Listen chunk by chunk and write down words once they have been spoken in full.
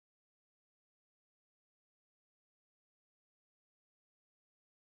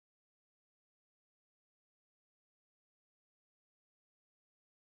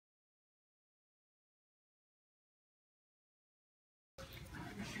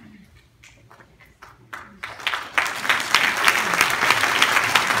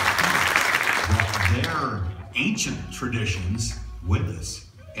share ancient traditions with us.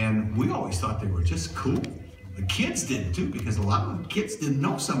 And we always thought they were just cool. The kids did too, because a lot of the kids didn't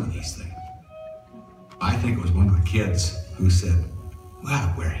know some of these things. I think it was one of the kids who said,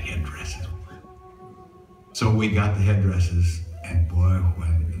 well, wear headdresses. So we got the headdresses, and boy,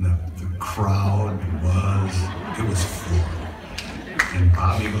 when the crowd was full. And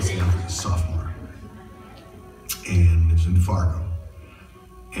Bobby was a sophomore, and it was in Fargo.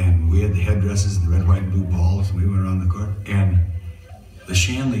 And we had the headdresses and the red, white, and blue balls, and we went around the court, and the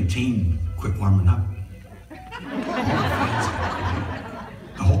Shanley team quit warming up.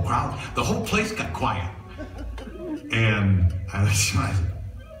 The whole crowd, the whole place got quiet. And I said,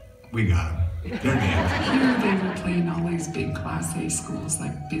 we got them. They're dead. Here they were playing all these big Class A schools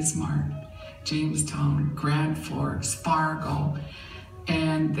like Bismarck, Jamestown, Grand Forks, Fargo,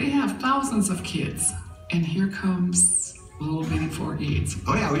 and they have thousands of kids. And here comes little bitty 48s.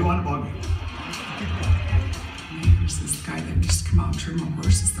 Oh yeah, we want a buggy. There's this guy that just come out and trim my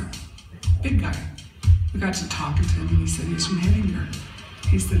horses there. Big guy. We got to talking to him, and he said he's from Heddinger.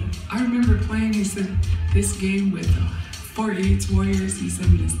 He said, I remember playing, he said, this game with 48's Warriors. He said,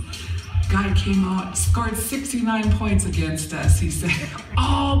 this guy came out, scored 69 points against us. He said,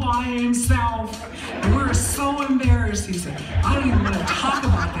 all by himself. And we were so embarrassed. He said, I don't even want to talk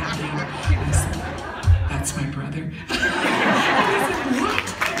about that game. I said, that's my brother. I said, what?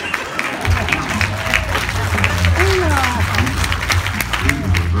 He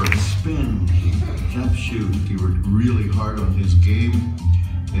reverse spin, he jump shoot, he worked really hard on his game,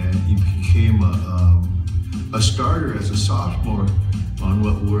 and he became a starter as a sophomore on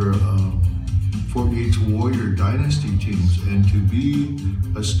what were 48's Warrior Dynasty teams. And to be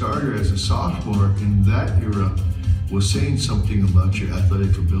a starter as a sophomore in that era was saying something about your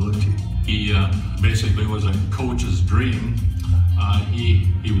athletic ability. He basically was a coach's dream.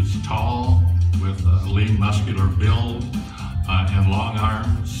 He was tall with a lean, muscular build and long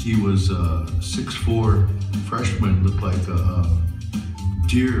arms. He was a 6'4" freshman, looked like a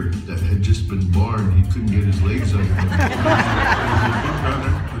deer that had just been born. He couldn't get his legs under him. He was a big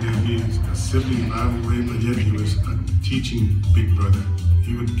brother, but he's a sibling rivalry, but yet he was a teaching big brother.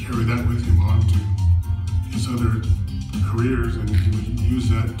 He would carry that with him on to his other careers, and he would use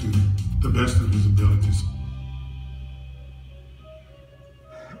that to the best of his abilities.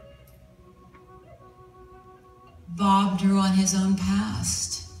 Bob drew on his own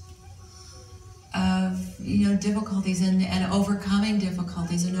past of, difficulties and overcoming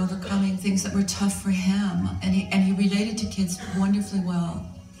difficulties and overcoming things that were tough for him. And he related to kids wonderfully well.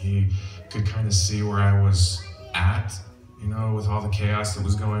 He could kind of see where I was at, with all the chaos that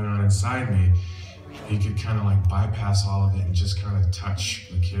was going on inside me. He could kind of like bypass all of it and just kind of touch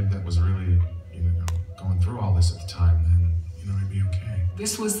the kid that was really, going through all this at the time. And, he'd be okay.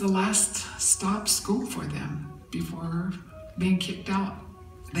 This was the last stop school for them before being kicked out.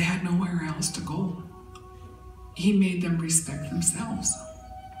 They had nowhere else to go. He made them respect themselves.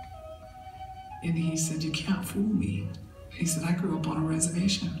 And he said, you can't fool me. He said, I grew up on a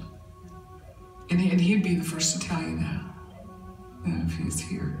reservation. And he'd be the first to tell you that if he's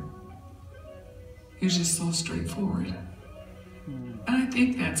here. He was just so straightforward. And I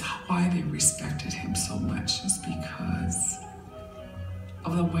think that's why they respected him so much, is because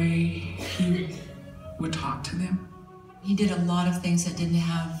of the way he would talk to them. He did a lot of things that didn't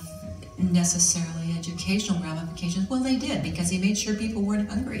have necessarily educational ramifications. Well, they did, because he made sure people weren't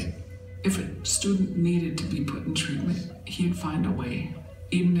hungry. If a student needed to be put in treatment, he'd find a way,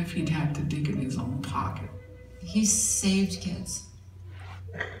 even if he'd had to dig in his own pocket. He saved kids.